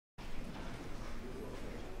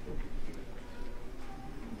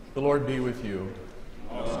The Lord be with you.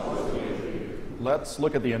 Let's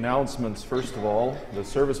look at the announcements first of all. The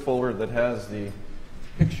service folder that has the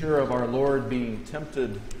picture of our Lord being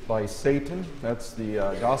tempted by Satan. That's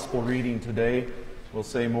the gospel reading today. We'll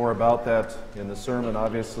say more about that in the sermon,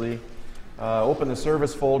 obviously. Open the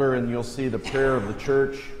service folder and you'll see the prayer of the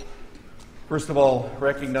church. First of all,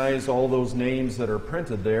 recognize all those names that are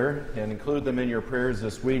printed there and include them in your prayers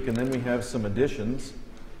this week. And then we have some additions.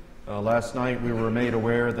 Last night we were made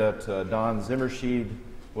aware that Don Zimmerschied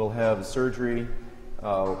will have surgery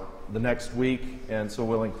the next week, and so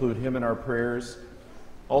we'll include him in our prayers.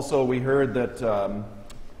 Also, we heard that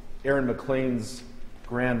Aaron McLean's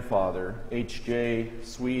grandfather, H.J.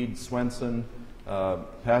 Swede Swenson,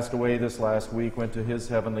 passed away this last week, went to his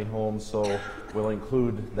heavenly home, so we'll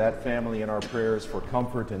include that family in our prayers for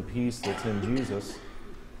comfort and peace that's in Jesus.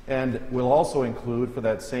 And we'll also include, for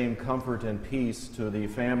that same comfort and peace, to the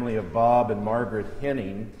family of Bob and Margaret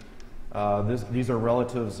Henning. These are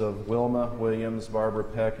relatives of Wilma Williams, Barbara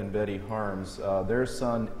Peck, and Betty Harms. Their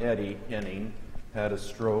son, Eddie Henning, had a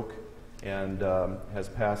stroke and has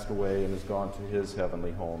passed away and has gone to his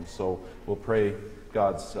heavenly home. So we'll pray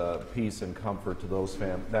God's peace and comfort to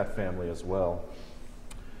that family as well.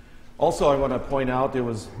 Also, I want to point out, it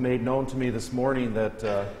was made known to me this morning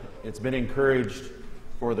that it's been encouraged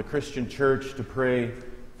for the Christian church to pray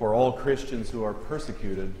for all Christians who are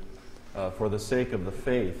persecuted for the sake of the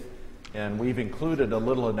faith. And we've included a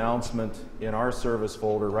little announcement in our service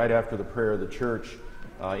folder right after the prayer of the church,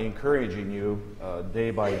 encouraging you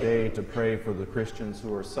day by day to pray for the Christians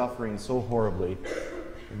who are suffering so horribly.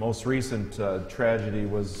 The most recent tragedy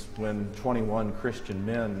was when 21 Christian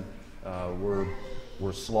men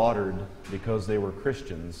were slaughtered because they were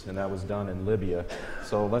Christians, and that was done in Libya.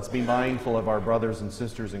 So let's be mindful of our brothers and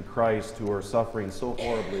sisters in Christ who are suffering so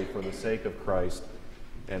horribly for the sake of Christ,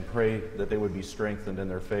 and pray that they would be strengthened in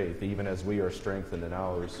their faith, even as we are strengthened in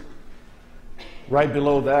ours. Right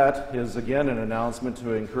below that is again an announcement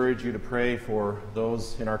to encourage you to pray for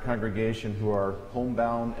those in our congregation who are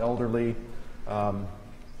homebound, elderly.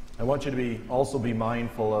 I want you to also be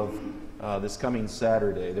mindful of this coming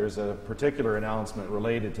Saturday. There's a particular announcement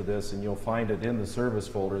related to this, and you'll find it in the service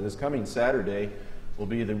folder. This coming Saturday will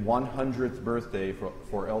be the 100th birthday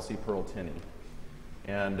for Elsie Pearl Tinney.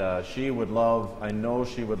 And I know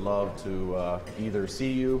she would love to either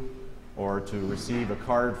see you or to receive a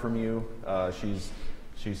card from you.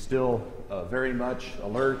 She's still very much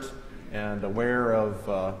alert and aware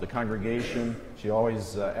of the congregation. She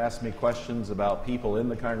always asks me questions about people in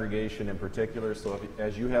the congregation in particular. So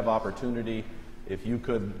as you have opportunity, if you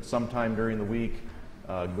could sometime during the week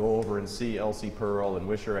go over and see Elsie Pearl and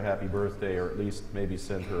wish her a happy birthday, or at least maybe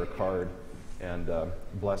send her a card and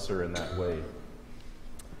bless her in that way.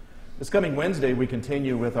 This coming Wednesday, we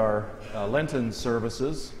continue with our Lenten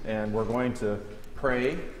services, and we're going to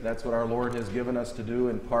pray. That's what our Lord has given us to do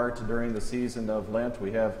in part during the season of Lent.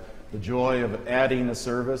 We have the joy of adding a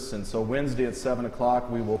service, and so Wednesday at 7 o'clock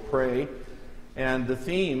we will pray. And the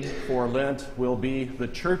theme for Lent will be the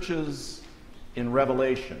churches in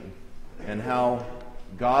Revelation, and how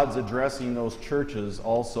God's addressing those churches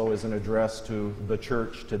also is an address to the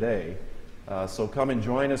church today. So come and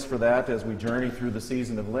join us for that as we journey through the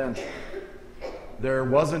season of Lent. There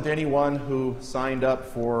wasn't anyone who signed up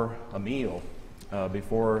for a meal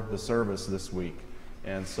before the service this week.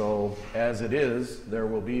 And so, as it is, there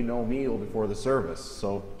will be no meal before the service.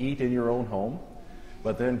 So eat in your own home,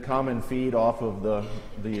 but then come and feed off of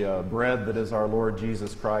the bread that is our Lord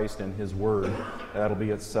Jesus Christ and His Word. That'll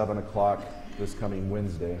be at 7 o'clock this coming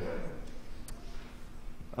Wednesday.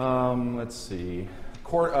 Let's see.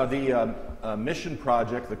 The mission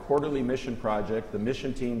project, the quarterly mission project, the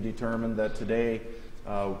mission team determined that today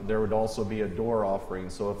there would also be a door offering.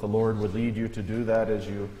 So if the Lord would lead you to do that as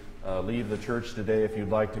you leave the church today, if you'd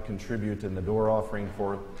like to contribute in the door offering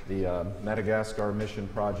for the Madagascar mission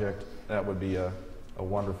project, that would be a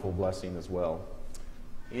wonderful blessing as well.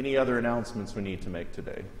 Any other announcements we need to make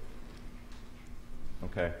today?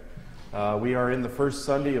 Okay. We are in the first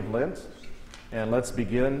Sunday of Lent. And let's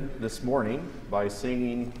begin this morning by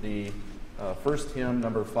singing the first hymn,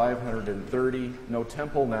 number 530, No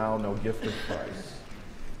Temple Now, No Gift of Christ.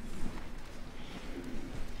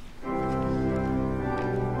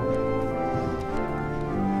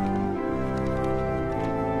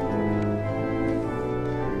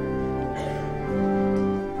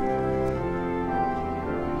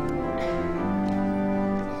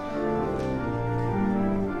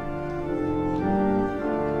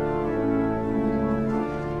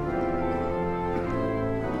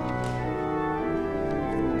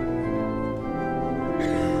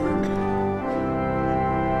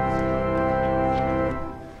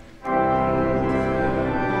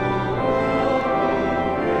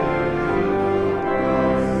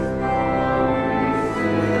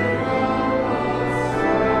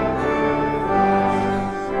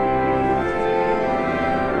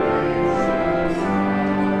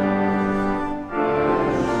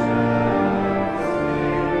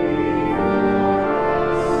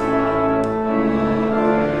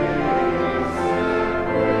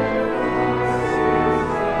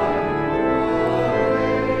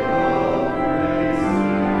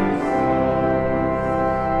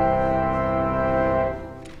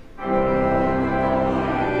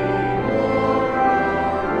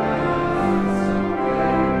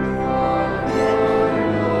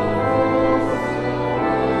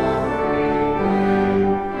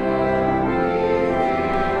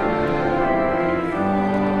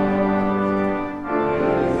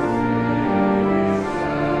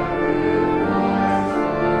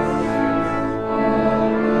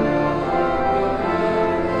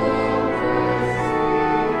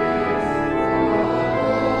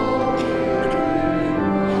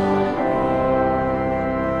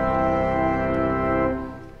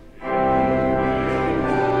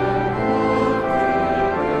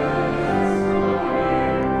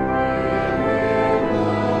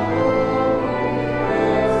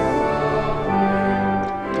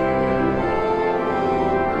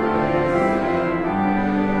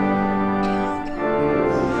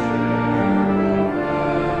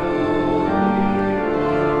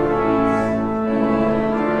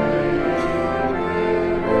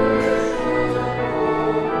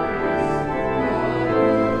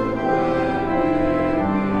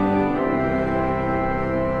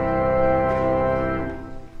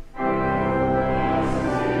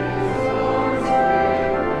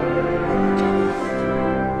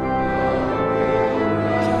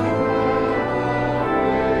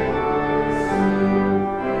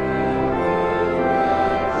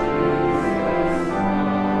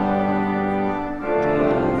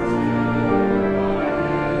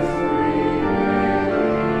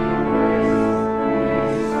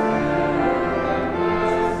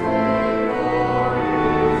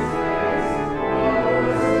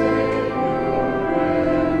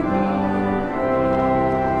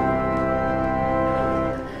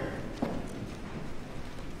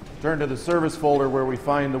 Turn to the service folder where we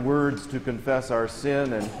find the words to confess our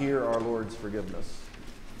sin and hear our Lord's forgiveness.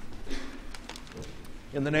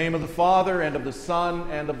 In the name of the Father, and of the Son,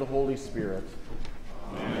 and of the Holy Spirit.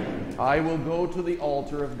 Amen. I will go to the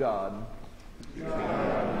altar of God.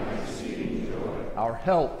 Our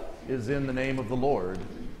help is in the name of the Lord.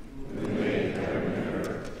 Who made heaven and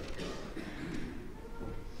earth.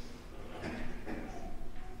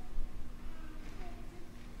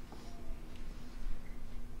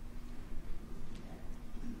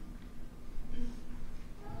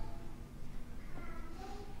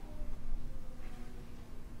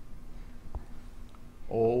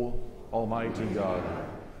 O Almighty God,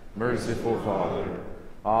 merciful Father,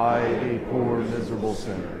 I, a poor, miserable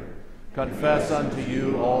sinner, confess unto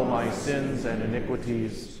you all my sins and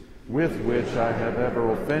iniquities, with which I have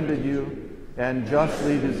ever offended you, and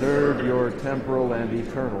justly deserve your temporal and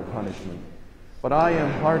eternal punishment. But I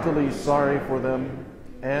am heartily sorry for them,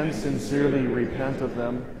 and sincerely repent of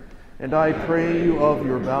them, and I pray you of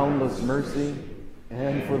your boundless mercy,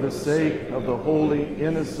 and for the sake of the holy,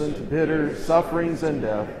 innocent, bitter sufferings and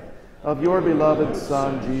death of your beloved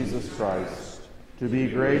Son, Jesus Christ, to be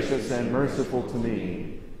gracious and merciful to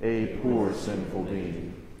me, a poor sinful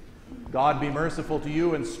being. God be merciful to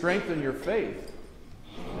you and strengthen your faith.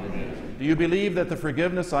 Amen. Do you believe that the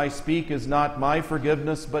forgiveness I speak is not my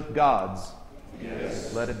forgiveness, but God's?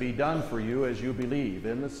 Yes. Let it be done for you as you believe,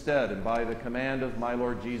 in the stead and by the command of my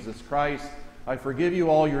Lord Jesus Christ. I forgive you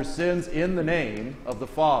all your sins in the name of the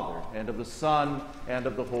Father, and of the Son, and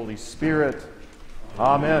of the Holy Spirit.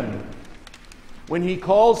 Amen. When he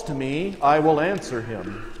calls to me, I will answer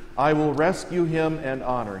him. I will rescue him and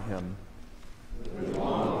honor him. With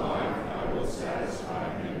long life I will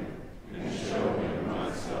satisfy him and show him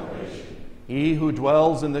my salvation. He who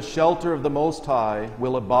dwells in the shelter of the Most High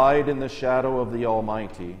will abide in the shadow of the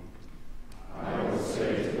Almighty. I will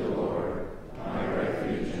say to the Lord, my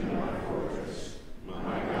refuge and my fortress,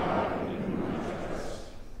 my God in whom I trust.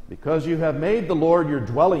 Because you have made the Lord your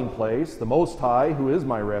dwelling place, the Most High, who is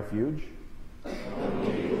my refuge. No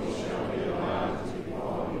evil shall be allowed to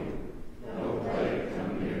befall you, no plague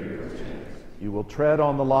come near your tent. You will tread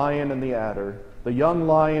on the lion and the adder, the young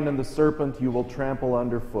lion and the serpent you will trample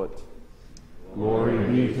underfoot. Glory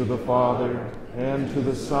be to the Father, and to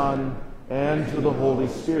the Son, and to the Holy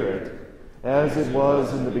Spirit, as it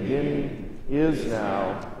was in the beginning, is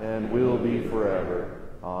now, and will be forever.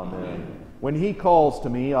 Amen. When he calls to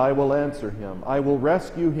me, I will answer him. I will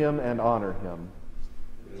rescue him and honor him.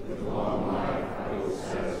 With long life I will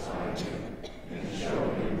satisfy him and show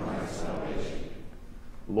him my salvation.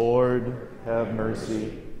 Lord, have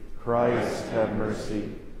mercy. Christ, have mercy.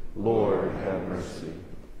 Lord, have mercy.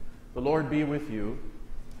 The Lord be with you.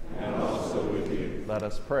 And also with you. Let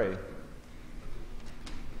us pray.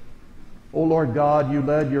 O Lord God, you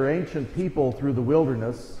led your ancient people through the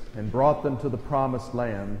wilderness and brought them to the promised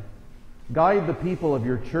land. Guide the people of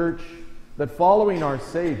your church, that following our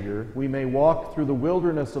Savior, we may walk through the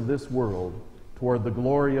wilderness of this world toward the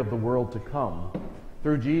glory of the world to come.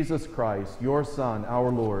 Through Jesus Christ, your Son, our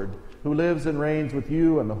Lord, who lives and reigns with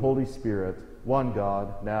you and the Holy Spirit, one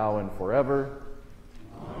God, now and forever.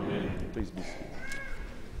 Amen. Please be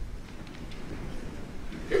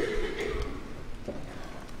seated.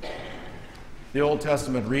 The Old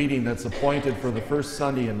Testament reading that's appointed for the first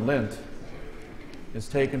Sunday in Lent is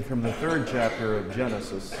taken from the 3rd chapter of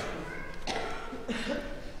Genesis.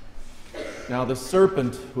 Now the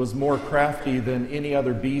serpent was more crafty than any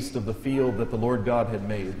other beast of the field that the Lord God had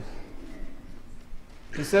made.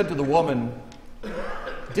 He said to the woman,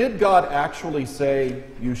 "Did God actually say,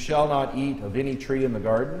 'You shall not eat of any tree in the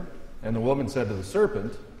garden'?" And the woman said to the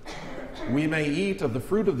serpent, "We may eat of the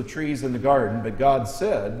fruit of the trees in the garden, but God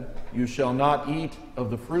said, 'You shall not eat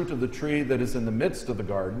of the fruit of the tree that is in the midst of the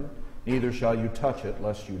garden, neither shall you touch it,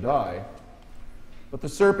 lest you die.' But the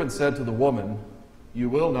serpent said to the woman, 'You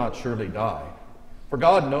will not surely die. For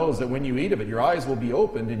God knows that when you eat of it, your eyes will be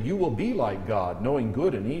opened, and you will be like God, knowing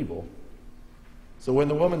good and evil.' So when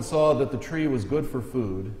the woman saw that the tree was good for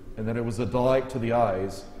food, and that it was a delight to the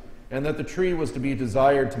eyes, and that the tree was to be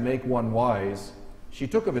desired to make one wise, she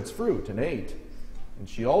took of its fruit and ate. And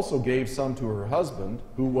she also gave some to her husband,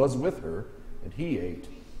 who was with her, and he ate.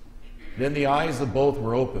 Then the eyes of both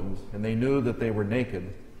were opened, and they knew that they were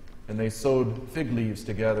naked, and they sewed fig leaves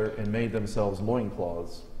together and made themselves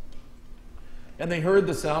loincloths. And they heard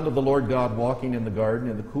the sound of the Lord God walking in the garden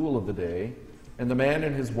in the cool of the day, and the man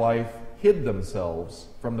and his wife hid themselves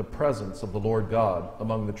from the presence of the Lord God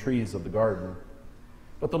among the trees of the garden.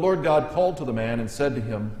 But the Lord God called to the man and said to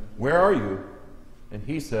him, "Where are you?" And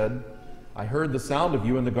he said, "I heard the sound of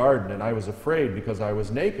you in the garden, and I was afraid because I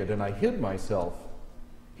was naked, and I hid myself."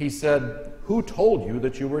 He said, "Who told you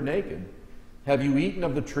that you were naked? Have you eaten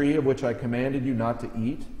of the tree of which I commanded you not to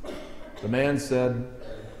eat?" The man said,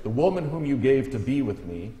 "The woman whom you gave to be with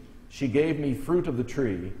me, she gave me fruit of the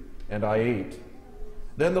tree, and I ate."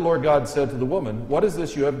 Then the Lord God said to the woman, "What is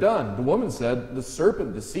this you have done?" The woman said, "The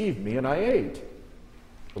serpent deceived me, and I ate."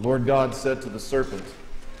 The Lord God said to the serpent,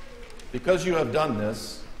 "Because you have done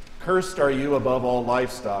this, cursed are you above all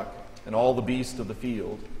livestock and all the beasts of the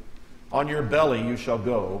field. On your belly you shall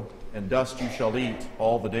go, and dust you shall eat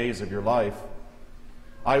all the days of your life.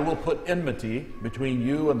 I will put enmity between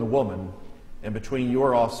you and the woman, and between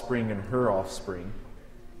your offspring and her offspring.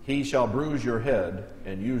 He shall bruise your head,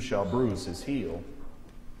 and you shall bruise his heel."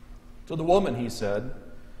 To the woman he said,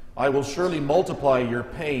 "I will surely multiply your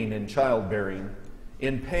pain in childbearing.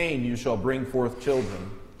 In pain you shall bring forth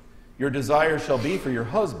children. Your desire shall be for your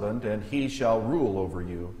husband, and he shall rule over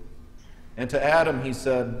you." And to Adam he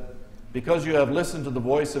said, "Because you have listened to the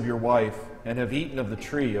voice of your wife, and have eaten of the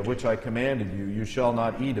tree of which I commanded you, you shall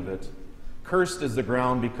not eat of it. Cursed is the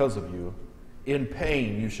ground because of you. In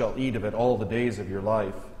pain you shall eat of it all the days of your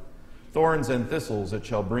life. Thorns and thistles it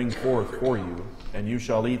shall bring forth for you, and you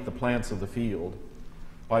shall eat the plants of the field.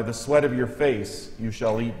 By the sweat of your face you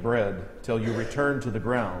shall eat bread, till you return to the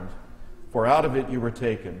ground, for out of it you were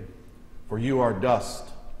taken. For you are dust,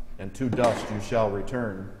 and to dust you shall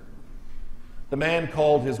return." The man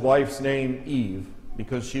called his wife's name Eve,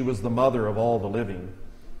 because she was the mother of all the living.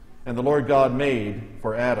 And the Lord God made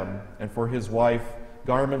for Adam and for his wife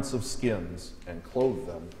garments of skins, and clothed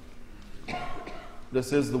them.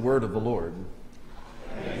 This is the word of the Lord.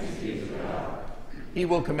 Thanks be to God. He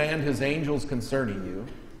will command his angels concerning you.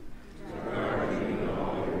 To guard you in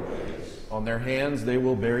all your ways. On their hands they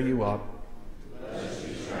will bear you up. Lest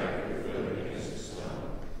you strike your foot against a stone.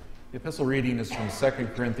 The epistle reading is from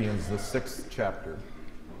 2 Corinthians, the 6th chapter.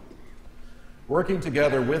 Working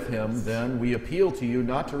together with him, then, we appeal to you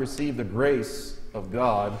not to receive the grace of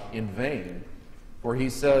God in vain. For he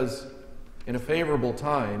says, "In a favorable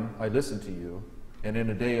time I listened to you, and in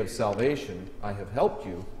a day of salvation I have helped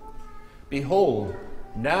you. Behold,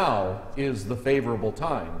 now is the favorable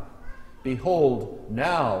time. Behold,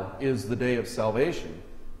 now is the day of salvation."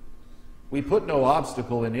 We put no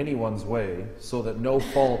obstacle in anyone's way, so that no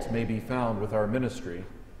fault may be found with our ministry.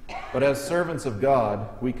 But as servants of God,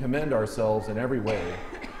 we commend ourselves in every way,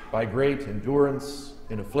 by great endurance,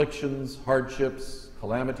 in afflictions, hardships,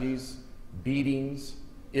 calamities, beatings,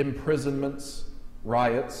 imprisonments,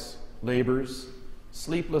 riots, labors,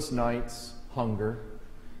 sleepless nights, hunger,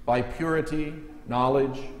 by purity,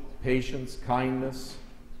 knowledge, patience, kindness,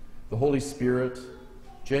 the Holy Spirit,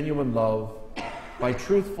 genuine love, by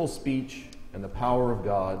truthful speech and the power of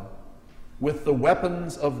God, with the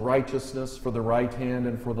weapons of righteousness for the right hand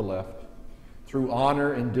and for the left, through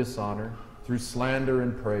honor and dishonor, through slander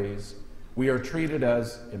and praise. We are treated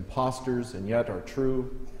as impostors and yet are true,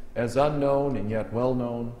 as unknown and yet well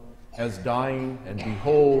known, as dying and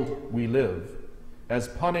behold we live, as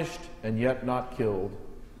punished and yet not killed,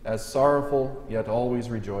 as sorrowful yet always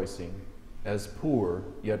rejoicing, as poor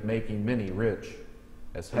yet making many rich,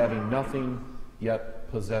 as having nothing yet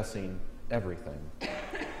possessing everything.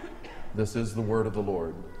 This is the word of the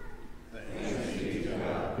Lord. Thanks be to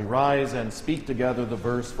God. We rise and speak together the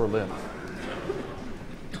verse for Lent.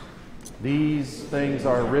 These things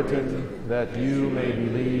are written that you may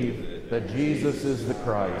believe that Jesus is the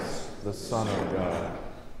Christ, the Son of God.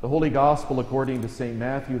 The Holy Gospel according to St.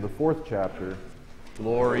 Matthew, the 4th chapter.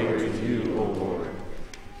 Glory to you, O Lord.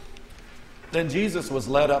 Then Jesus was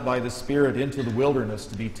led up by the Spirit into the wilderness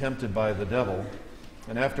to be tempted by the devil.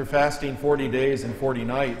 And after fasting 40 days and 40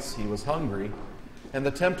 nights, he was hungry. And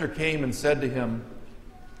the tempter came and said to him,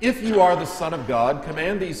 "If you are the Son of God,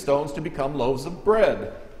 command these stones to become loaves of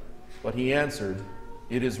bread." But he answered,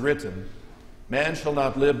 "It is written, man shall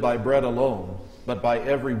not live by bread alone, but by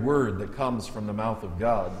every word that comes from the mouth of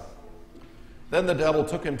God." Then the devil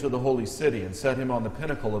took him to the holy city and set him on the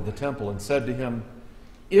pinnacle of the temple and said to him,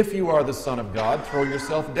 "If you are the Son of God, throw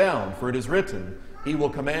yourself down, for it is written, he will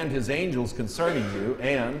command his angels concerning you,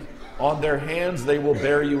 and on their hands they will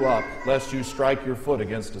bear you up, lest you strike your foot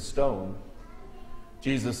against a stone."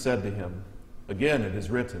 Jesus said to him, "Again it is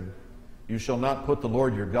written, you shall not put the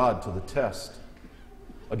Lord your God to the test."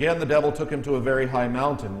 Again the devil took him to a very high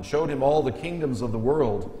mountain and showed him all the kingdoms of the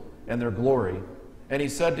world and their glory. And he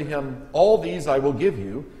said to him, "All these I will give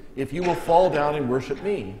you, if you will fall down and worship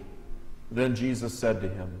me." Then Jesus said to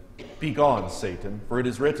him, "Begone, Satan, for it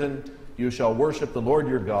is written, you shall worship the Lord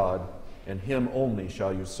your God, and him only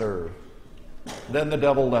shall you serve." Then the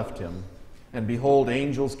devil left him, and behold,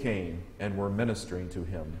 angels came and were ministering to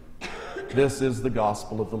him. This is the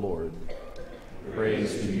gospel of the Lord.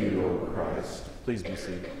 Praise to you, O Christ. Please be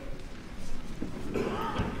seated.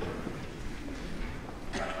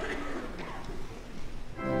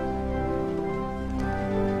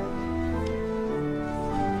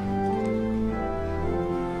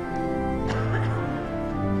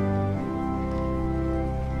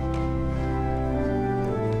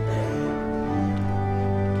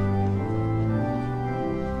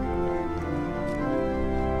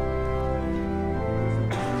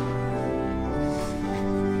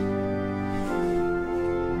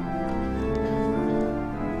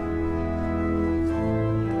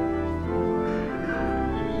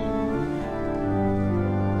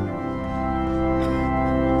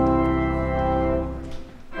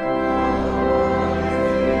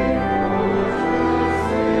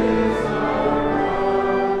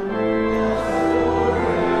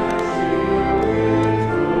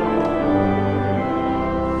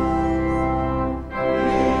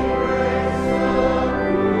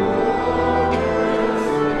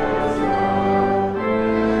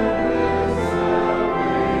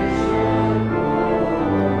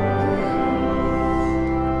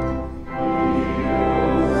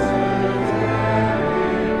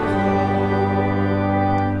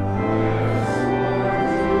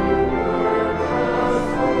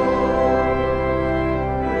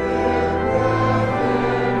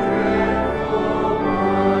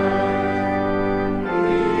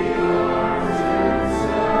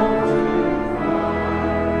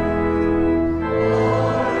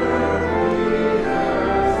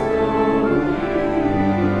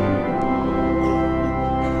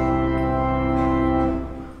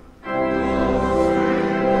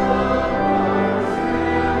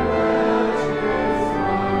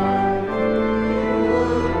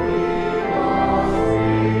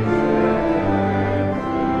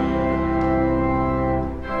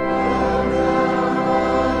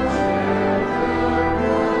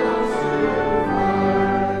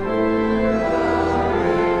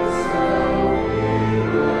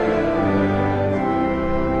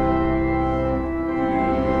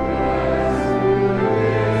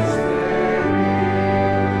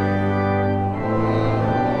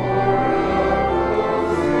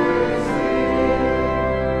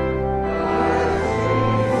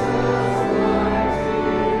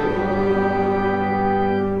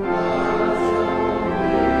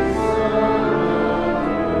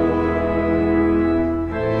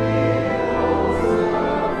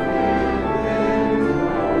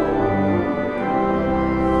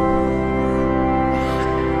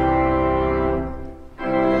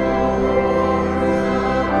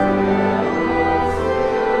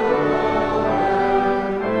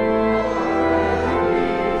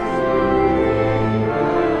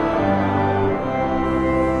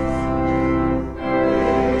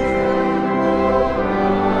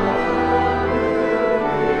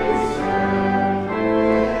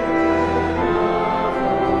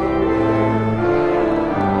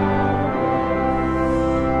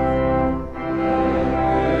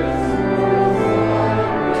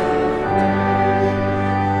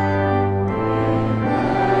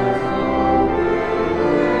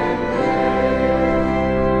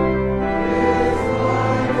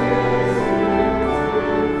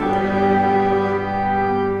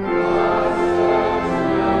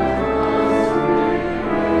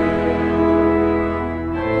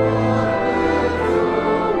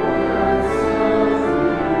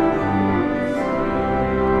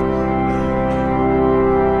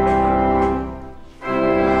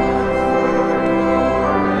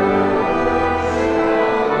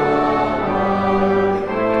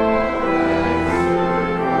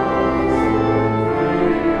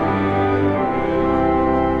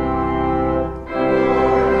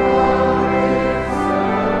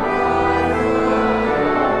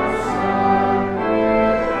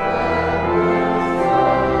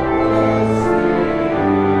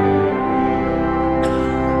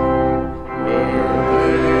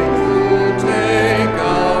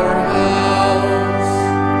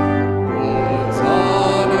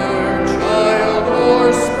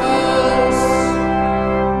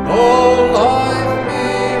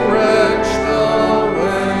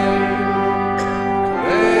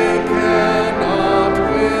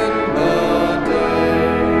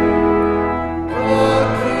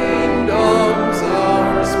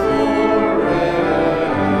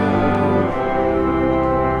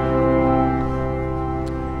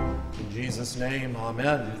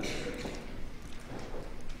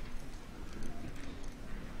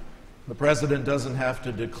 The president doesn't have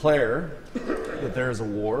to declare that there's a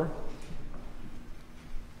war.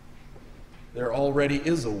 There already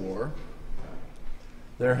is a war.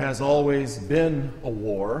 There has always been a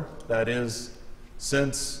war, that is,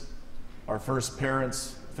 since our first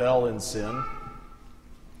parents fell in sin.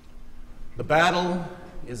 The battle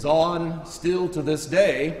is on still to this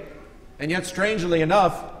day, and yet, strangely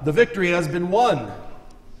enough, the victory has been won.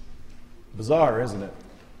 Bizarre, isn't it?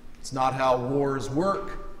 It's not how wars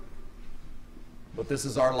work, but this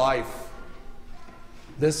is our life.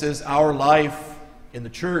 This is our life in the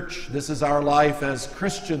church. This is our life as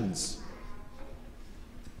Christians.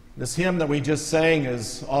 This hymn that we just sang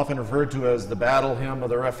is often referred to as the battle hymn of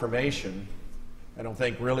the Reformation. I don't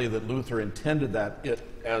think really that Luther intended it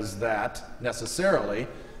as that necessarily,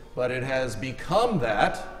 but it has become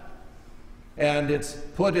that, and it's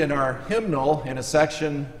put in our hymnal in a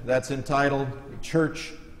section that's entitled "The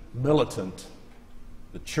Church Militant,"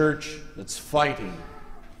 the church that's fighting.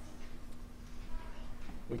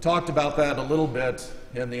 We talked about that a little bit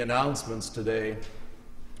in the announcements today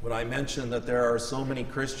when I mentioned that there are so many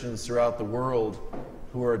Christians throughout the world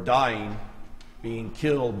who are dying, being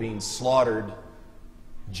killed, being slaughtered,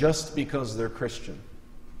 just because they're Christian.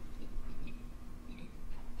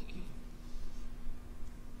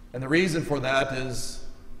 And the reason for that is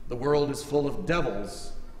the world is full of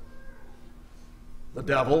devils. The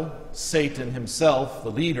devil, Satan himself, the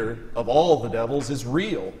leader of all the devils, is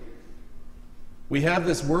real. We have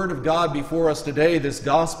this Word of God before us today, this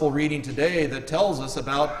gospel reading today, that tells us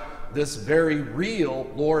about this very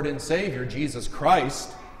real Lord and Savior, Jesus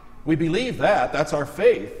Christ. We believe that. That's our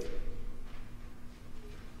faith.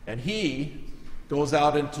 And he goes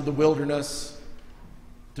out into the wilderness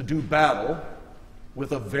to do battle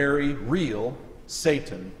with a very real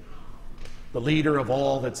Satan, the leader of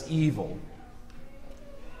all that's evil.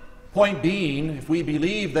 Point being, if we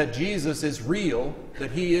believe that Jesus is real,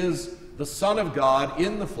 that he is the Son of God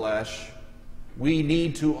in the flesh, we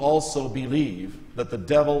need to also believe that the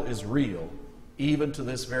devil is real, even to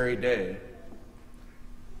this very day.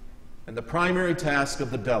 And the primary task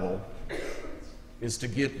of the devil is to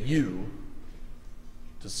get you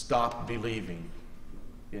to stop believing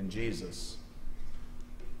in Jesus.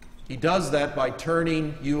 He does that by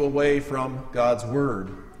turning you away from God's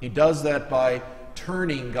Word. He does that by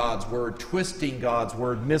turning God's Word, twisting God's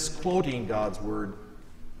Word, misquoting God's Word.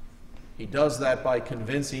 He does that by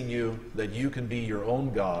convincing you that you can be your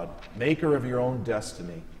own God, maker of your own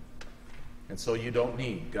destiny, and so you don't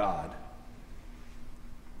need God.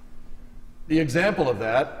 The example of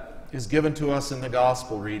that is given to us in the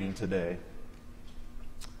gospel reading today.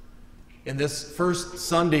 In this first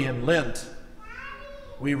Sunday in Lent,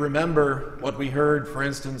 we remember what we heard, for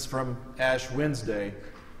instance, from Ash Wednesday,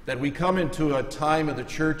 that we come into a time of the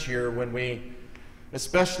church here when we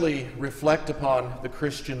especially reflect upon the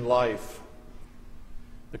Christian life.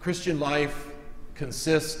 The Christian life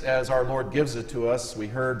consists, as our Lord gives it to us, we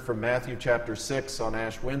heard from Matthew chapter 6 on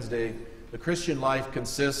Ash Wednesday, the Christian life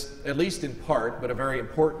consists, at least in part, but a very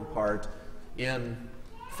important part, in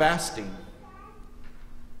fasting.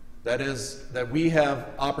 That is, that we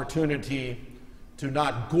have opportunity to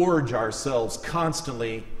not gorge ourselves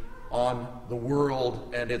constantly on the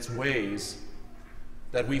world and its ways,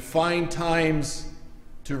 that we find times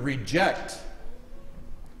to reject,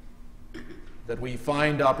 that we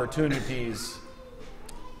find opportunities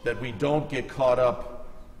that we don't get caught up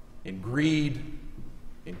in greed,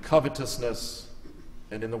 in covetousness,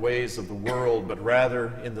 and in the ways of the world, but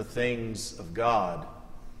rather in the things of God.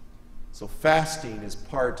 So fasting is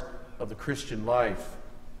part of the Christian life.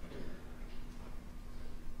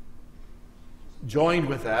 Joined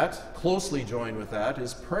with that, closely joined with that,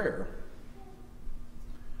 is prayer.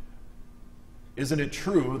 Isn't it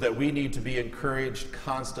true that we need to be encouraged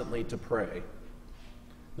constantly to pray?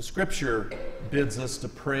 The Scripture bids us to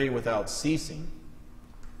pray without ceasing.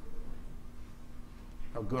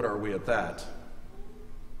 How good are we at that?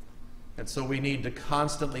 And so we need to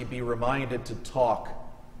constantly be reminded to talk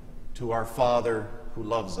to our Father who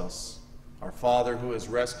loves us, our Father who has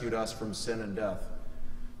rescued us from sin and death,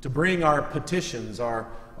 to bring our petitions,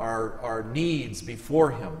 our needs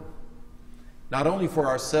before Him, not only for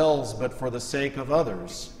ourselves, but for the sake of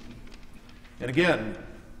others. And again,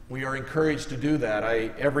 we are encouraged to do that.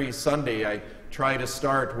 Every Sunday I try to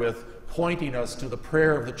start with pointing us to the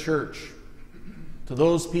prayer of the church, to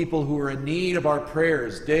those people who are in need of our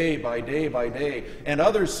prayers day by day by day, and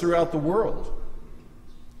others throughout the world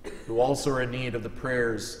who also are in need of the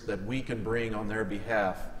prayers that we can bring on their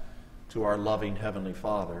behalf to our loving Heavenly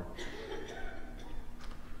Father.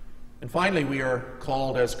 And finally, we are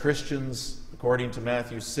called as Christians, according to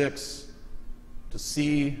Matthew 6, to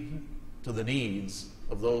see to the needs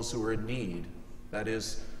of those who are in need. That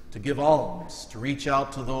is, to give alms, to reach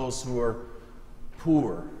out to those who are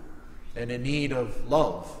poor and in need of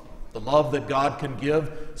love The love that God can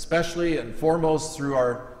give, especially and foremost through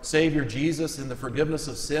our Savior Jesus in the forgiveness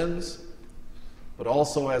of sins, but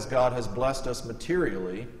also as God has blessed us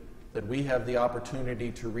materially, that we have the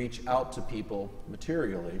opportunity to reach out to people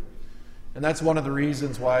materially. And that's one of the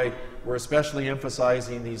reasons why we're especially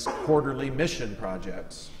emphasizing these quarterly mission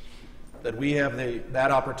projects, that we have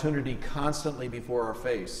that opportunity constantly before our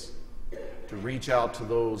face to reach out to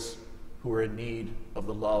those who are in need of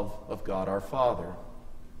the love of God our Father.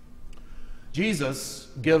 Jesus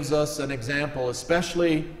gives us an example,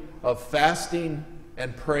 especially of fasting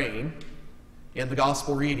and praying in the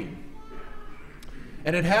gospel reading.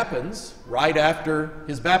 And it happens right after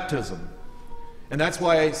his baptism. And that's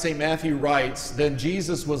why St. Matthew writes, "Then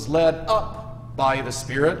Jesus was led up by the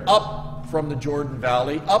Spirit, up from the Jordan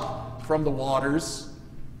Valley, up from the waters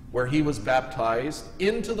where he was baptized,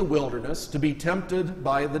 into the wilderness to be tempted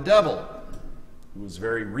by the devil," who was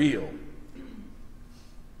very real.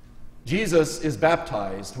 Jesus is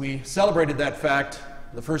baptized. We celebrated that fact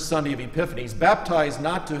the first Sunday of Epiphany. He's baptized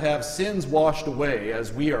not to have sins washed away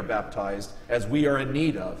as we are baptized, as we are in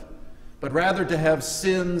need of, but rather to have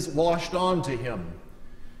sins washed onto him.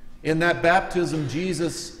 In that baptism,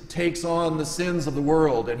 Jesus takes on the sins of the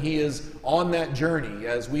world, and he is on that journey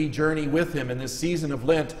as we journey with him in this season of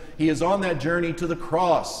Lent. He is on that journey to the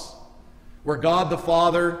cross, where God the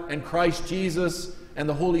Father and Christ Jesus and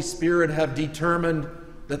the Holy Spirit have determined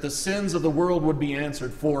that the sins of the world would be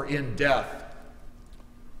answered for in death.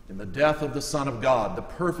 In the death of the Son of God, the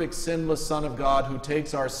perfect, sinless Son of God who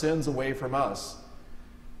takes our sins away from us.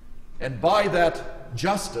 And by that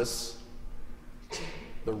justice,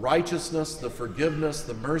 the righteousness, the forgiveness,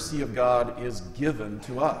 the mercy of God is given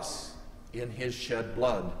to us in his shed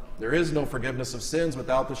blood. There is no forgiveness of sins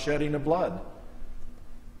without the shedding of blood.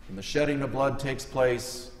 And the shedding of blood takes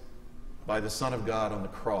place by the Son of God on the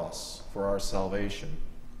cross for our salvation.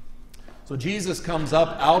 So Jesus comes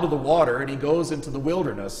up out of the water and he goes into the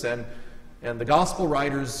wilderness, and the gospel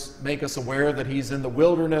writers make us aware that he's in the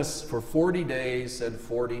wilderness for 40 days and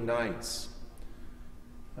 40 nights.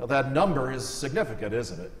 Now that number is significant,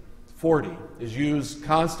 isn't it? 40 is used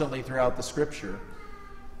constantly throughout the Scripture.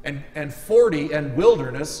 And 40 and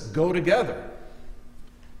wilderness go together.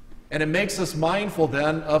 And it makes us mindful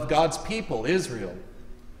then of God's people, Israel.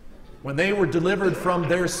 When they were delivered from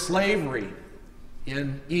their slavery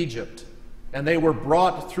in Egypt, and they were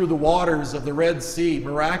brought through the waters of the Red Sea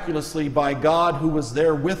miraculously by God who was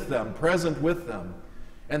there with them, present with them.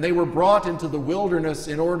 And they were brought into the wilderness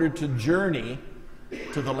in order to journey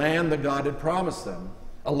to the land that God had promised them.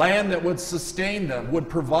 A land that would sustain them, would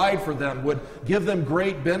provide for them, would give them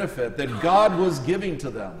great benefit that God was giving to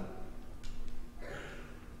them.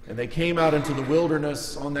 And they came out into the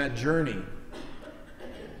wilderness on that journey.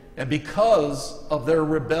 And because of their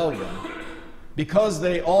rebellion, because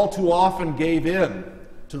they all too often gave in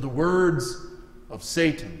to the words of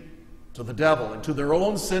Satan, to the devil, and to their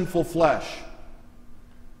own sinful flesh,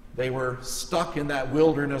 they were stuck in that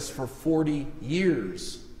wilderness for 40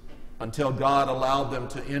 years until God allowed them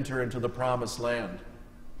to enter into the promised land.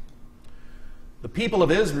 The people of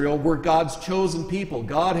Israel were God's chosen people.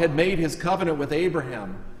 God had made his covenant with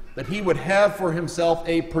Abraham that he would have for himself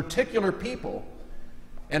a particular people,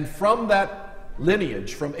 and from that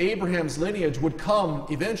lineage, from Abraham's lineage, would come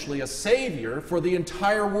eventually a Savior for the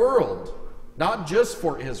entire world, not just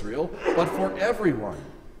for Israel, but for everyone.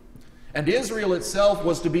 And Israel itself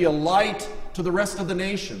was to be a light to the rest of the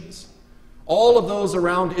nations. All of those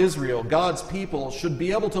around Israel, God's people, should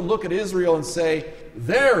be able to look at Israel and say,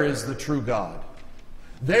 there is the true God.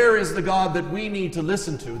 There is the God that we need to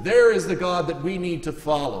listen to. There is the God that we need to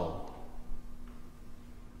follow.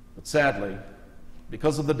 But sadly,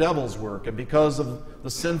 because of the devil's work and because of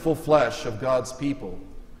the sinful flesh of God's people,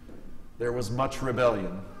 there was much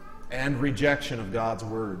rebellion and rejection of God's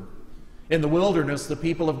word. In the wilderness, the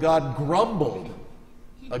people of God grumbled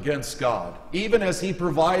against God, even as he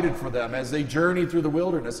provided for them as they journeyed through the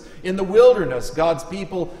wilderness. In the wilderness, God's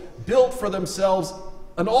people built for themselves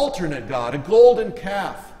an alternate God, a golden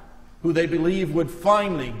calf, who they believed would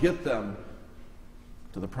finally get them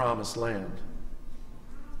to the promised land.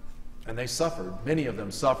 And they suffered. Many of them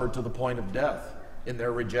suffered to the point of death in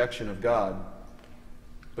their rejection of God.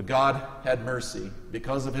 But God had mercy.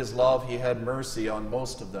 Because of his love, he had mercy on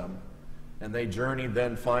most of them. And they journeyed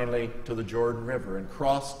then finally to the Jordan River and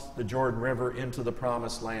crossed the Jordan River into the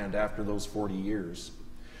promised land after those 40 years.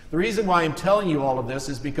 The reason why I'm telling you all of this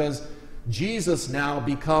is because Jesus now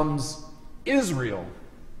becomes Israel,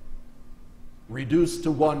 reduced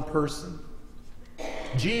to one person.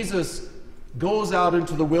 Jesus goes out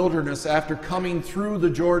into the wilderness after coming through the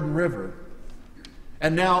Jordan River.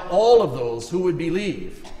 And now all of those who would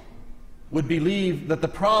believe would believe that the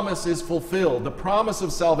promise is fulfilled. The promise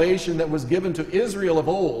of salvation that was given to Israel of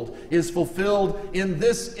old is fulfilled in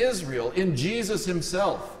this Israel, in Jesus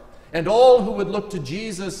himself. And all who would look to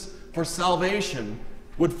Jesus for salvation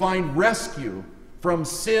would find rescue from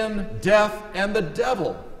sin, death, and the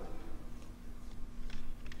devil.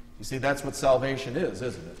 You see, that's what salvation is,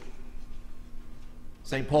 isn't it?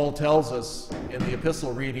 St. Paul tells us in the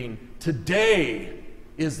epistle reading, today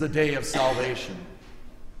is the day of salvation.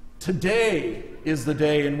 Today is the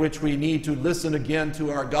day in which we need to listen again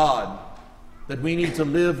to our God, that we need to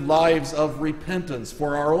live lives of repentance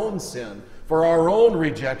for our own sin, for our own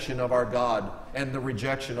rejection of our God and the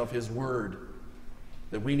rejection of his word,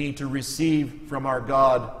 that we need to receive from our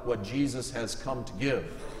God what Jesus has come to give,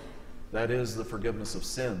 that is the forgiveness of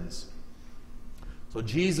sins. So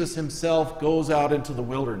Jesus himself goes out into the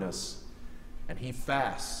wilderness and he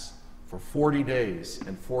fasts for 40 days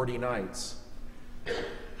and 40 nights.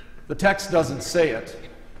 The text doesn't say it,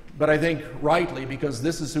 but I think rightly, because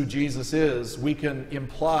this is who Jesus is, we can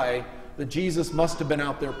imply that Jesus must have been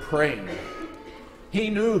out there praying. He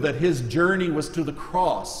knew that his journey was to the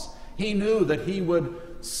cross. He knew that he would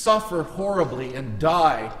suffer horribly and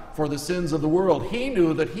die for the sins of the world. He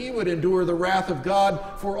knew that he would endure the wrath of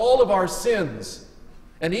God for all of our sins.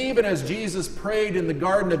 And even as Jesus prayed in the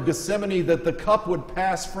Garden of Gethsemane that the cup would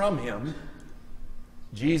pass from him,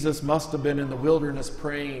 Jesus must have been in the wilderness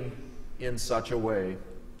praying in such a way,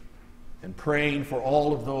 and praying for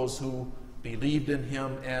all of those who believed in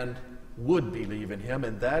him and would believe in him,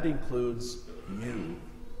 and that includes you.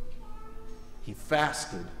 He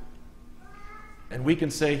fasted, and we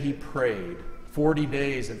can say he prayed 40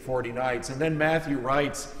 days and 40 nights. And then Matthew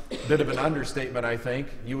writes, a bit of an understatement, I think.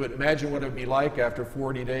 You would imagine what it would be like after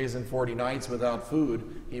 40 days and 40 nights without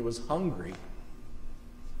food. He was hungry.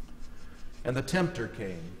 And the tempter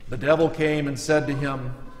came. The devil came and said to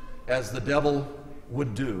him, as the devil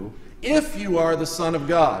would do, if you are the Son of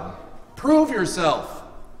God, prove yourself.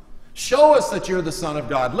 Show us that you're the Son of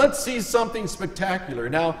God. Let's see something spectacular.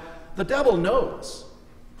 Now, the devil knows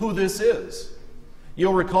who this is.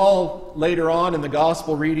 You'll recall later on in the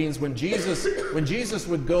gospel readings when Jesus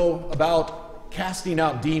would go about casting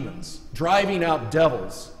out demons, driving out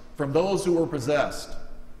devils from those who were possessed.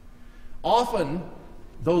 Often,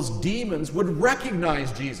 those demons would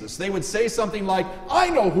recognize Jesus. They would say something like, I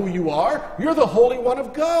know who you are. You're the Holy One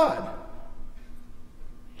of God.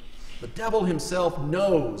 The devil himself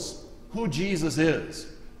knows who Jesus is.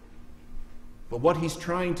 But what he's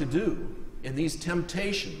trying to do in these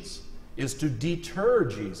temptations is to deter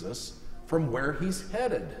Jesus from where he's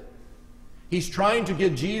headed. He's trying to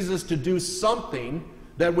get Jesus to do something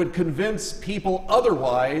that would convince people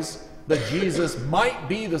otherwise that Jesus might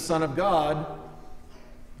be the Son of God.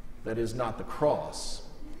 That is not the cross.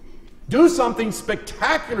 Do something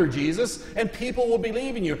spectacular, Jesus, and people will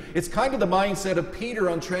believe in you. It's kind of the mindset of Peter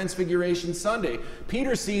on Transfiguration Sunday.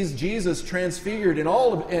 Peter sees Jesus transfigured in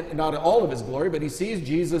not all of his glory, but he sees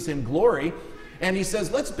Jesus in glory, and he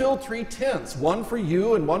says, let's build 3 tents, one for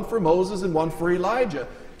you and one for Moses and one for Elijah.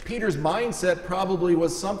 Peter's mindset probably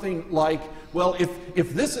was something like, well,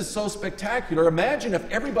 if this is so spectacular, imagine if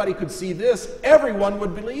everybody could see this, everyone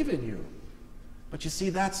would believe in you. But you see,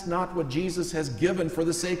 that's not what Jesus has given for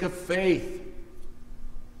the sake of faith.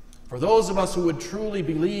 For those of us who would truly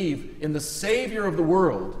believe in the Savior of the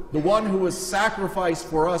world, the one who was sacrificed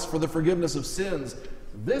for us for the forgiveness of sins,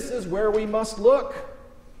 this is where we must look.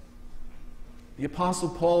 The Apostle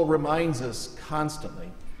Paul reminds us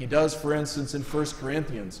constantly. He does, for instance, in 1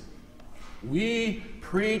 Corinthians. We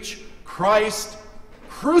preach Christ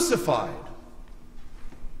crucified.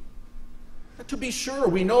 To be sure,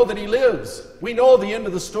 we know that he lives. We know the end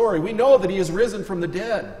of the story. We know that he is risen from the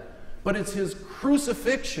dead. But it's his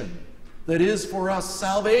crucifixion that is for us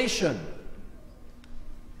salvation,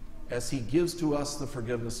 as he gives to us the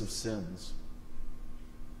forgiveness of sins.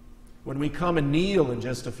 When we come and kneel in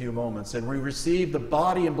just a few moments and we receive the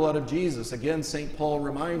body and blood of Jesus, again, St. Paul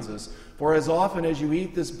reminds us, for as often as you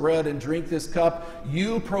eat this bread and drink this cup,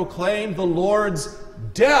 you proclaim the Lord's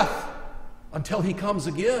death until he comes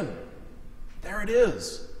again. There it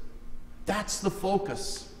is. That's the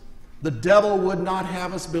focus. The devil would not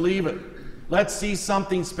have us believe it. Let's see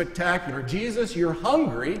something spectacular. Jesus, you're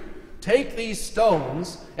hungry. Take these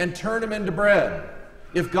stones and turn them into bread.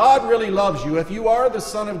 If God really loves you, if you are the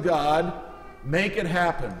Son of God, make it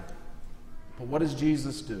happen. But what does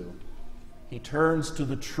Jesus do? He turns to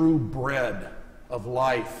the true bread of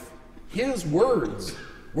life. His words,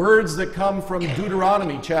 words that come from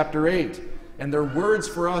Deuteronomy chapter 8. And they're words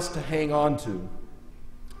for us to hang on to.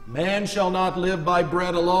 Man shall not live by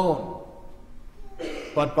bread alone,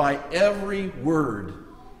 but by every word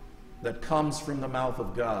that comes from the mouth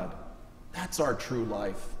of God. That's our true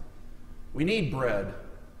life. We need bread.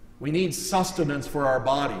 We need sustenance for our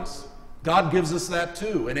bodies. God gives us that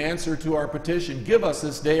too, in answer to our petition, give us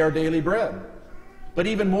this day our daily bread. But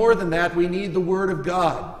even more than that, we need the Word of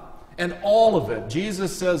God. And all of it.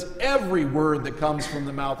 Jesus says every word that comes from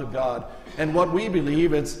the mouth of God. And what we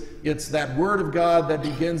believe, it's that Word of God that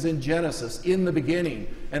begins in Genesis, in the beginning,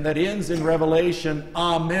 and that ends in Revelation,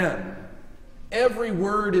 Amen. Every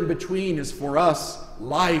word in between is for us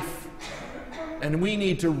life. And we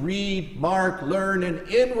need to read, mark, learn, and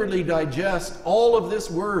inwardly digest all of this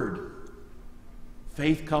Word.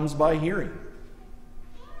 Faith comes by hearing.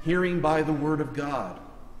 Hearing by the Word of God.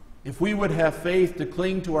 If we would have faith to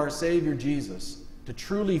cling to our Savior Jesus, to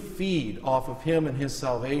truly feed off of Him and His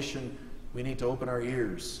salvation, we need to open our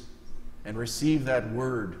ears and receive that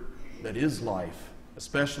Word that is life,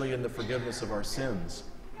 especially in the forgiveness of our sins.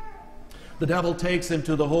 The devil takes him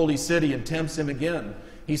to the holy city and tempts him again.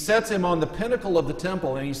 He sets him on the pinnacle of the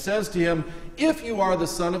temple and he says to him, if you are the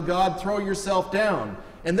Son of God, throw yourself down.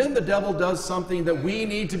 And then the devil does something that we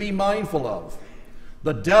need to be mindful of.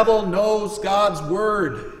 The devil knows God's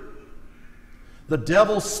Word. The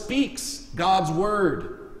devil speaks God's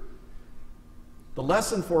Word. The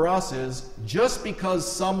lesson for us is, just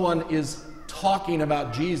because someone is talking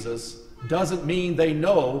about Jesus doesn't mean they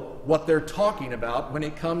know what they're talking about when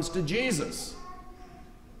it comes to Jesus.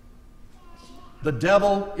 The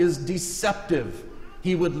devil is deceptive.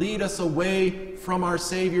 He would lead us away from our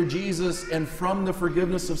Savior Jesus and from the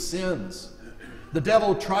forgiveness of sins. The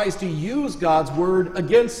devil tries to use God's Word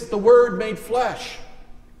against the Word made flesh.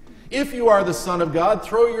 If you are the Son of God,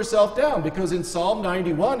 throw yourself down, because in Psalm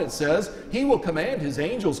 91 it says, He will command His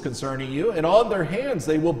angels concerning you, and on their hands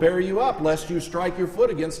they will bear you up, lest you strike your foot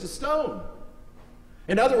against a stone.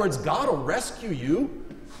 In other words, God will rescue you.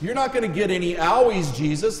 You're not going to get any owies,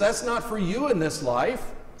 Jesus. That's not for you in this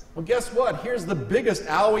life. Well, guess what? Here's the biggest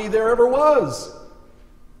owie there ever was.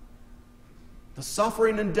 The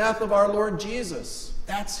suffering and death of our Lord Jesus.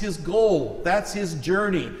 That's His goal. That's His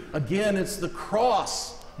journey. Again, it's the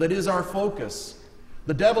cross that is our focus.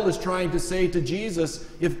 The devil is trying to say to Jesus,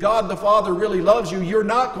 if God the Father really loves you, you're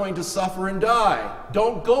not going to suffer and die.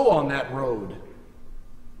 Don't go on that road.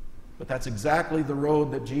 But that's exactly the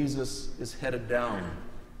road that Jesus is headed down.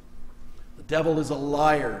 The devil is a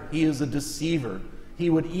liar. He is a deceiver. He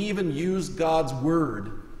would even use God's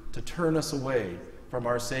Word to turn us away from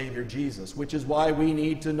our Savior Jesus, which is why we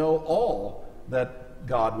need to know all that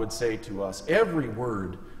God would say to us, every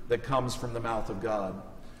word that comes from the mouth of God.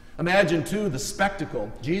 Imagine, too, the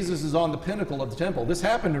spectacle. Jesus is on the pinnacle of the temple. This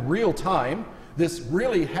happened in real time. This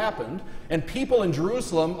really happened. And people in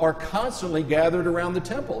Jerusalem are constantly gathered around the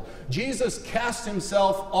temple. Jesus cast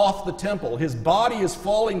Himself off the temple. His body is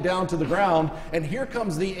falling down to the ground. And here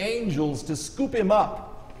comes the angels to scoop Him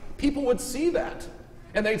up. People would see that.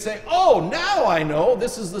 And they'd say, oh, now I know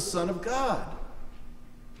this is the Son of God.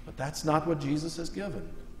 But that's not what Jesus has given.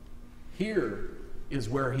 Here is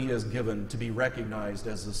where He is given to be recognized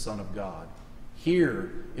as the Son of God.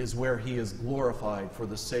 Here is where He is glorified for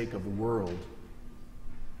the sake of the world.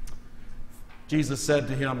 Jesus said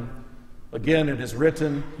to him, again it is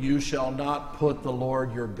written, you shall not put the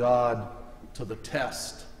Lord your God to the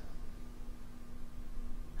test.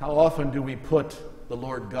 How often do we put the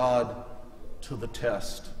Lord God to the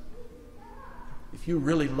test? If you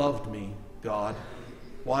really loved me, God,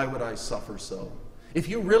 why would I suffer so? If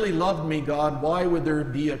you really loved me, God, why would there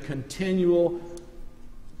be a continual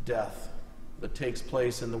death that takes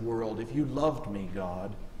place in the world? If you loved me,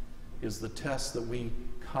 God, is the test that we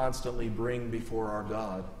constantly bring before our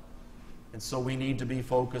God. And so we need to be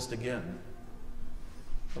focused again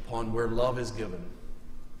upon where love is given,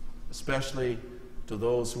 especially to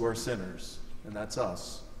those who are sinners, and that's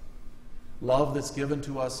us. Love that's given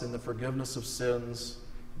to us in the forgiveness of sins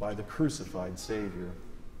by the crucified Savior.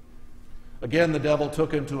 Again, the devil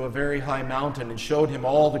took him to a very high mountain and showed him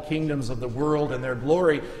all the kingdoms of the world and their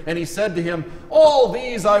glory. And he said to him, all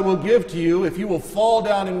these I will give to you if you will fall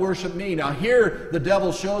down and worship me. Now here the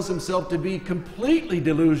devil shows himself to be completely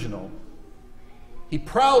delusional. He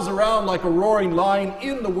prowls around like a roaring lion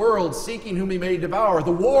in the world, seeking whom he may devour.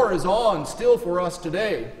 The war is on still for us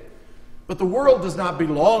today. But the world does not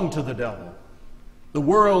belong to the devil. The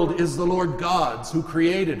world is the Lord God's who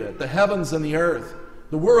created it, the heavens and the earth.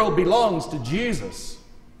 The world belongs to Jesus.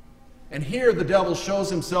 And here the devil shows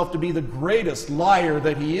himself to be the greatest liar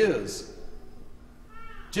that he is.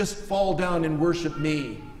 Just fall down and worship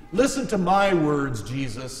me. Listen to my words,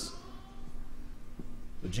 Jesus.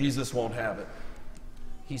 But Jesus won't have it.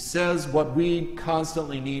 He says what we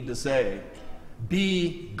constantly need to say.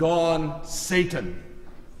 Be gone, Satan.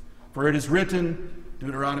 For it is written,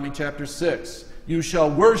 Deuteronomy chapter 6, you shall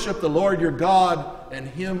worship the Lord your God, and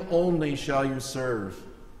him only shall you serve.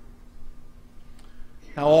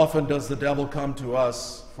 How often does the devil come to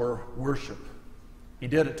us for worship? He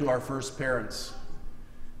did it to our first parents.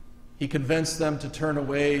 He convinced them to turn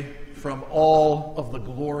away from all of the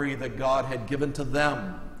glory that God had given to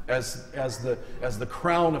them as the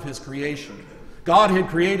crown of his creation. God had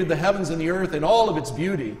created the heavens and the earth in all of its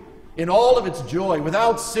beauty, in all of its joy,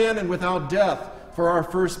 without sin and without death for our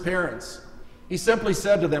first parents. He simply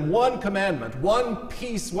said to them one commandment, one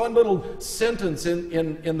piece, one little sentence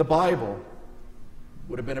in the Bible.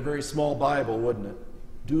 Would have been a very small Bible, wouldn't it?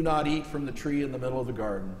 Do not eat from the tree in the middle of the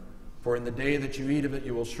garden, for in the day that you eat of it,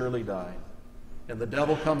 you will surely die. And the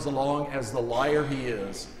devil comes along as the liar he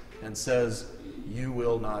is and says, you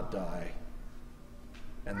will not die.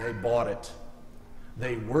 And they bought it.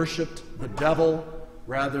 They worshiped the devil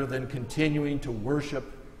rather than continuing to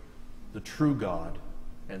worship the true God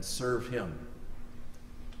and serve him.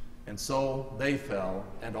 And so they fell,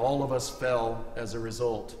 and all of us fell as a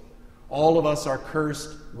result. All of us are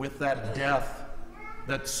cursed with that death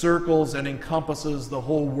that circles and encompasses the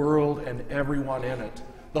whole world and everyone in it.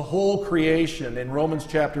 The whole creation, in Romans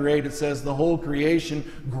chapter 8, it says the whole creation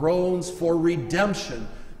groans for redemption,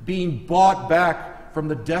 being bought back from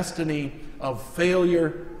the destiny of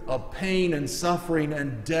failure, of pain and suffering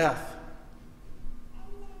and death.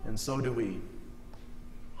 And so do we.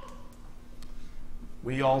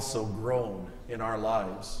 We also groan in our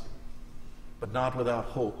lives, but not without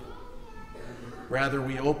hope. Rather,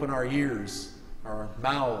 we open our ears, our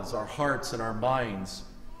mouths, our hearts, and our minds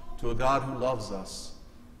to a God who loves us.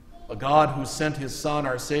 A God who sent his Son,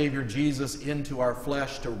 our Savior Jesus, into our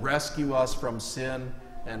flesh to rescue us from sin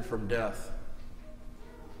and from death.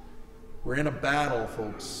 We're in a battle,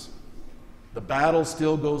 folks. The battle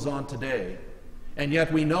still goes on today. And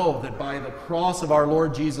yet we know that by the cross of our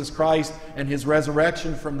Lord Jesus Christ and his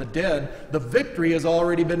resurrection from the dead, the victory has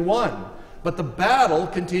already been won. But the battle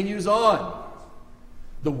continues on.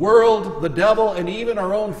 The world, the devil, and even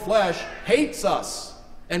our own flesh hates us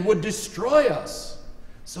and would destroy us.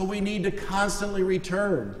 So we need to constantly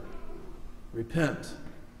return, repent,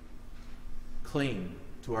 cling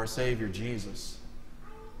to our Savior Jesus,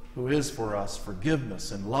 who is for us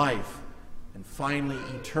forgiveness and life and finally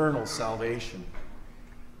eternal salvation.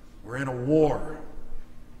 We're in a war,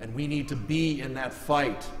 and we need to be in that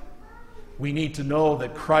fight. We need to know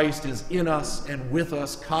that Christ is in us and with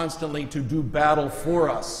us constantly to do battle for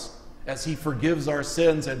us as he forgives our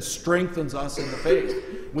sins and strengthens us in the faith.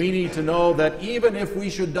 We need to know that even if we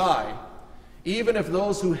should die, even if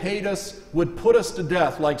those who hate us would put us to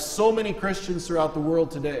death, like so many Christians throughout the world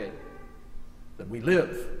today, that we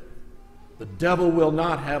live. The devil will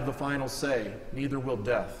not have the final say, neither will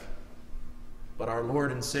death. But our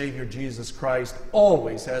Lord and Savior Jesus Christ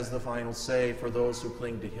always has the final say for those who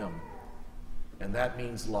cling to him. And that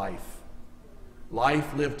means life.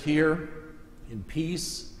 Life lived here in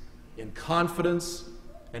peace, in confidence,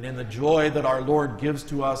 and in the joy that our Lord gives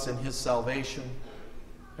to us in his salvation,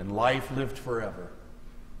 and life lived forever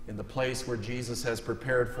in the place where Jesus has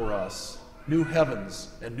prepared for us new heavens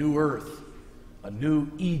and new earth, a new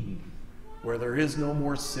Eden where there is no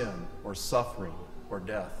more sin or suffering or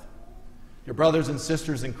death. Dear brothers and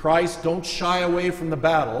sisters in Christ, don't shy away from the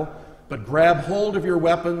battle, but grab hold of your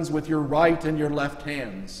weapons with your right and your left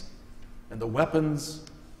hands. And the weapons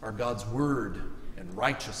are God's word and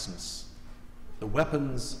righteousness. The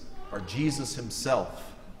weapons are Jesus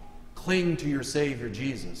himself. Cling to your Savior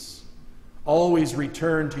Jesus. Always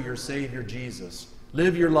return to your Savior Jesus.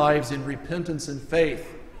 Live your lives in repentance and faith.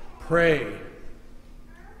 Pray,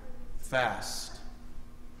 fast,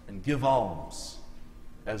 and give alms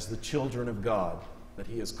as the children of God that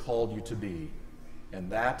he has called you to be. And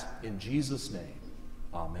that in Jesus' name.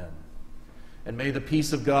 Amen. And may the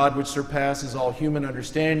peace of God, which surpasses all human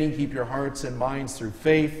understanding, keep your hearts and minds through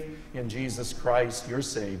faith in Jesus Christ, your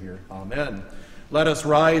Savior. Amen. Let us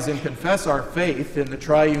rise and confess our faith in the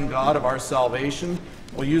triune God of our salvation.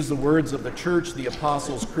 We'll use the words of the church, the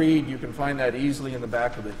Apostles' Creed. You can find that easily in the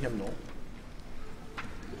back of the hymnal.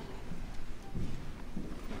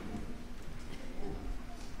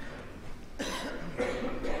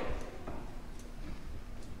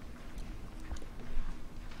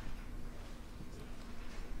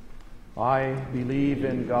 I believe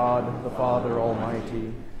in God, the Father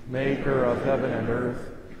Almighty, maker of heaven and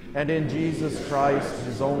earth, and in Jesus Christ,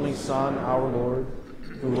 his only Son, our Lord,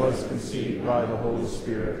 who was conceived by the Holy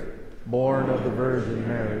Spirit, born of the Virgin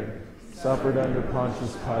Mary, suffered under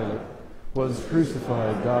Pontius Pilate, was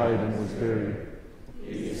crucified, died, and was buried.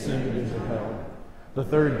 He descended into hell. The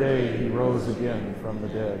third day he rose again from the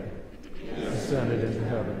dead. ascended into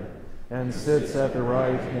heaven, and sits at the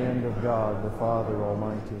right hand of God, the Father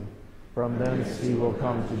Almighty. From thence he will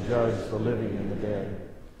come to judge the living and the dead.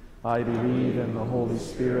 I believe in the Holy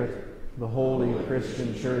Spirit, the holy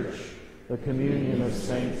Christian Church, the communion of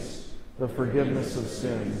saints, the forgiveness of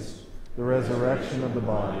sins, the resurrection of the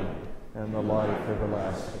body, and the life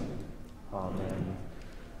everlasting. Amen.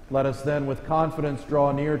 Let us then with confidence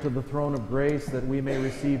draw near to the throne of grace, that we may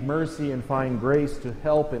receive mercy and find grace to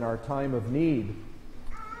help in our time of need.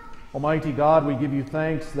 Almighty God, we give you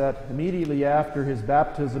thanks that immediately after his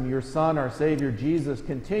baptism, your Son, our Savior Jesus,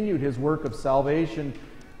 continued his work of salvation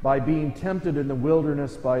by being tempted in the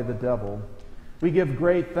wilderness by the devil. We give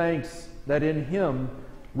great thanks that in him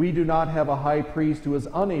we do not have a high priest who is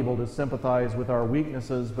unable to sympathize with our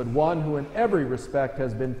weaknesses, but one who in every respect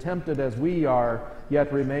has been tempted as we are,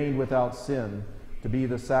 yet remained without sin, to be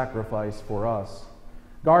the sacrifice for us.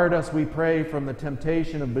 Guard us, we pray, from the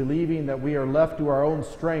temptation of believing that we are left to our own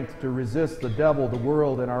strength to resist the devil, the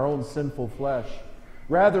world, and our own sinful flesh.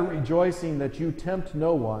 Rather, rejoicing that you tempt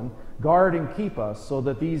no one, guard and keep us, so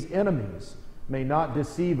that these enemies may not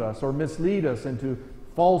deceive us or mislead us into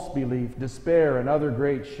false belief, despair, and other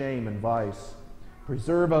great shame and vice.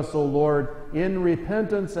 Preserve us, O Lord, in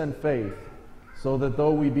repentance and faith, so that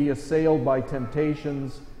though we be assailed by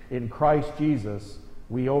temptations, in Christ Jesus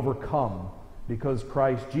we overcome, because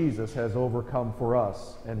Christ Jesus has overcome for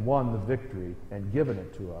us and won the victory and given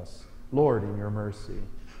it to us. Lord, in your mercy.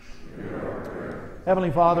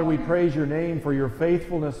 Heavenly Father, we praise your name for your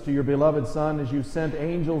faithfulness to your beloved Son as you sent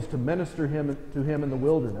angels to minister to him in the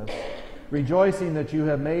wilderness. Rejoicing that you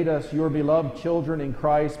have made us your beloved children in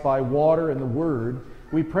Christ by water and the Word,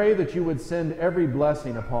 we pray that you would send every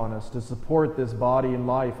blessing upon us to support this body and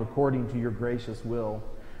life according to your gracious will.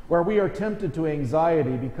 Where we are tempted to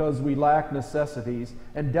anxiety because we lack necessities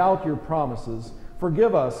and doubt your promises,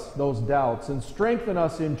 forgive us those doubts and strengthen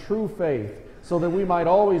us in true faith, so that we might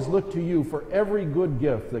always look to you for every good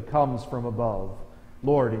gift that comes from above.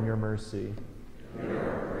 Lord, in your mercy.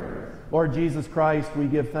 Lord Jesus Christ, we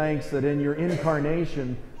give thanks that in your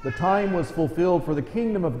incarnation the time was fulfilled for the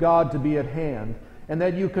kingdom of God to be at hand, and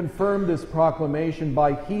that you confirmed this proclamation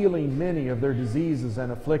by healing many of their diseases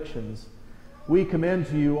and afflictions. We commend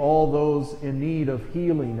to you all those in need of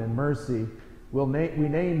healing and mercy. We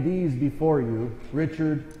name these before you: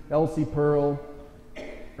 Richard, Elsie Pearl,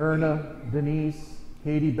 Erna, Denise,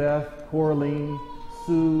 Katie Beth, Coraline,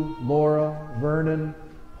 Sue, Laura, Vernon,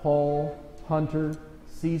 Paul, Hunter,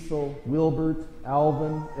 Cecil, Wilbert,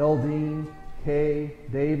 Alvin, Eldine, Kay,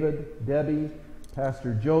 David, Debbie,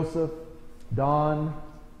 Pastor Joseph, Don,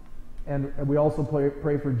 and we also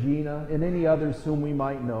pray for Gina and any others whom we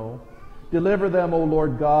might know. Deliver them, O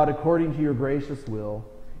Lord God, according to your gracious will.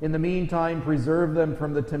 In the meantime, preserve them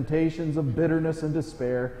from the temptations of bitterness and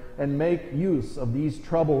despair, and make use of these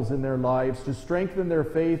troubles in their lives to strengthen their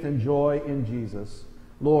faith and joy in Jesus.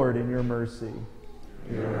 Lord, in your mercy.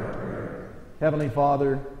 Heavenly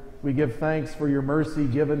Father, we give thanks for your mercy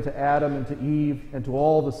given to Adam and to Eve and to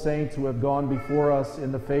all the saints who have gone before us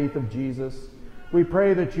in the faith of Jesus. We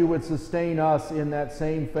pray that you would sustain us in that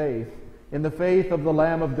same faith, in the faith of the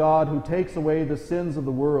Lamb of God who takes away the sins of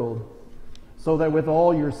the world, so that with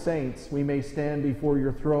all your saints we may stand before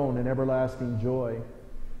your throne in everlasting joy.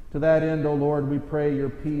 To that end, O Lord, we pray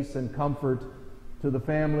your peace and comfort to the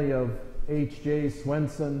family of H.J.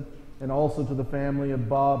 Swenson, and also to the family of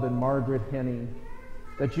Bob and Margaret Henning,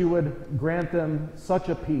 that you would grant them such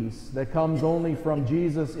a peace that comes only from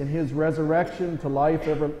Jesus in his resurrection to life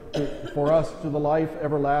for us, to the life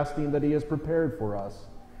everlasting that he has prepared for us.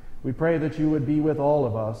 We pray that you would be with all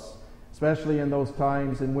of us, especially in those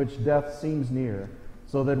times in which death seems near,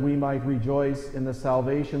 so that we might rejoice in the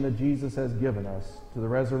salvation that Jesus has given us, to the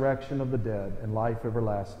resurrection of the dead and life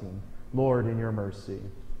everlasting. Lord, in your mercy.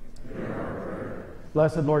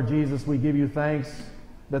 Blessed Lord Jesus, we give you thanks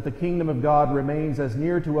that the kingdom of God remains as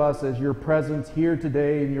near to us as your presence here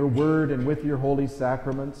today in your word and with your holy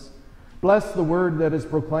sacraments. Bless the word that is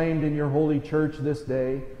proclaimed in your holy church this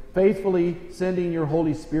day, faithfully sending your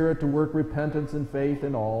Holy Spirit to work repentance and faith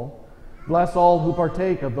in all. Bless all who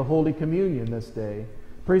partake of the Holy Communion this day.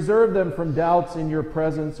 Preserve them from doubts in your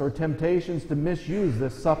presence or temptations to misuse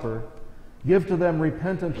this supper. Give to them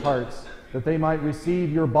repentant hearts, that they might receive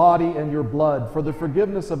your body and your blood for the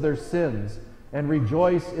forgiveness of their sins, and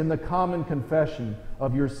rejoice in the common confession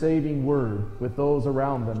of your saving word with those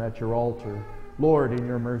around them at your altar. Lord, in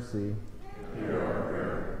your mercy.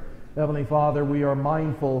 Heavenly Father, we are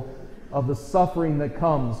mindful of the suffering that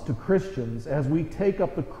comes to Christians as we take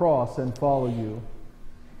up the cross and follow you.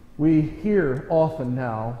 We hear often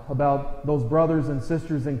now about those brothers and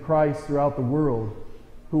sisters in Christ throughout the world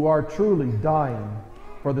who are truly dying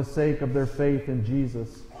for the sake of their faith in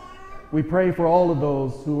Jesus. We pray for all of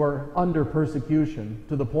those who are under persecution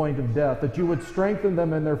to the point of death, that you would strengthen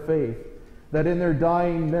them in their faith, that in their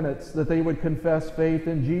dying minutes that they would confess faith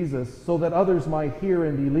in Jesus, so that others might hear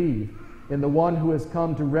and believe in the one who has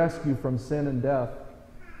come to rescue from sin and death.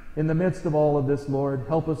 In the midst of all of this, Lord,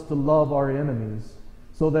 help us to love our enemies,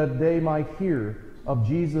 so that they might hear of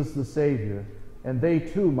Jesus the Savior, and they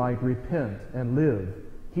too might repent and live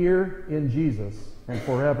here in Jesus and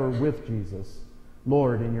forever with Jesus.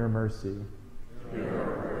 Lord, in your mercy.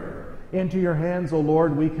 Into your hands, O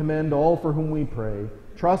Lord, we commend all for whom we pray,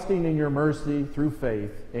 trusting in your mercy through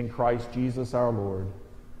faith in Christ Jesus our Lord.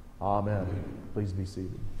 Amen. Please be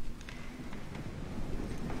seated.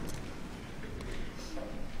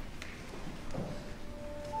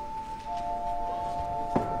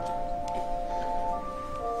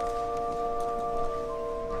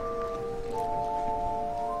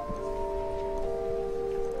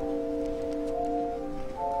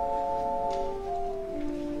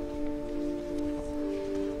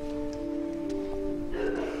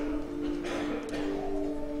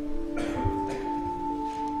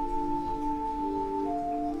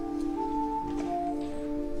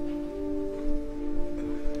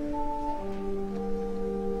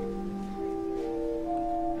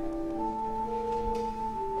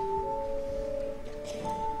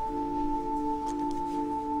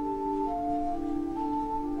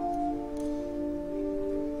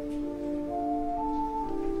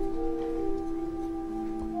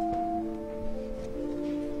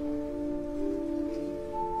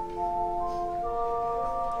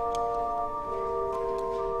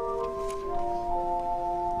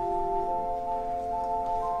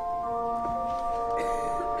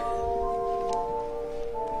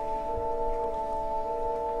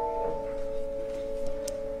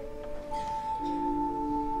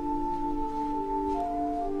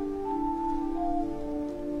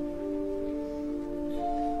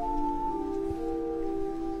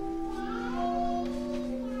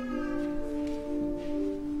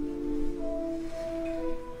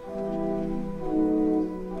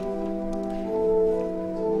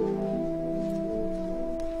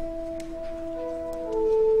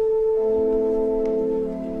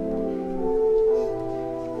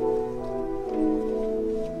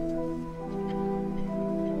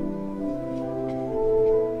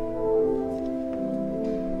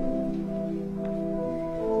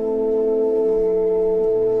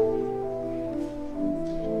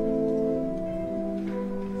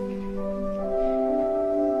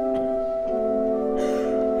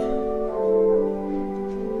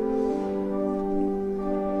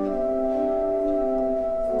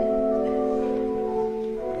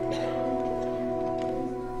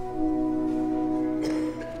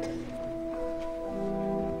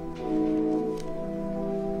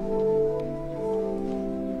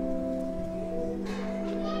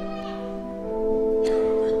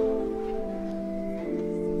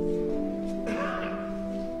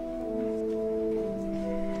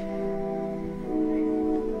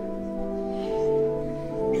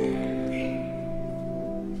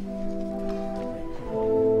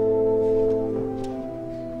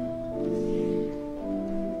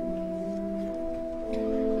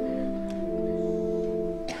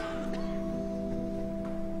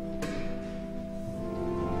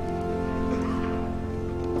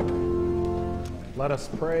 Let us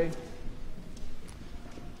pray.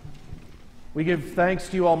 We give thanks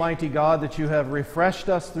to you, Almighty God, that you have refreshed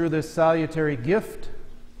us through this salutary gift,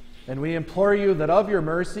 and we implore you that of your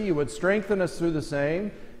mercy you would strengthen us through the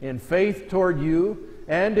same, in faith toward you,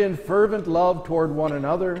 and in fervent love toward one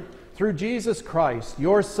another, through Jesus Christ,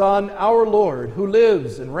 your Son, our Lord, who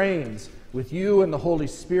lives and reigns with you and the Holy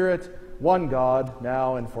Spirit, one God,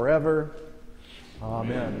 now and forever.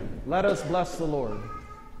 Amen. Let us bless the Lord.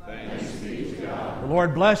 Thanks be to God. The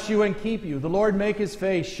Lord bless you and keep you. The Lord make his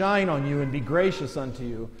face shine on you and be gracious unto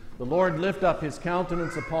you. The Lord lift up his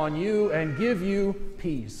countenance upon you and give you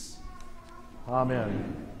peace.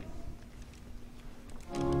 Amen.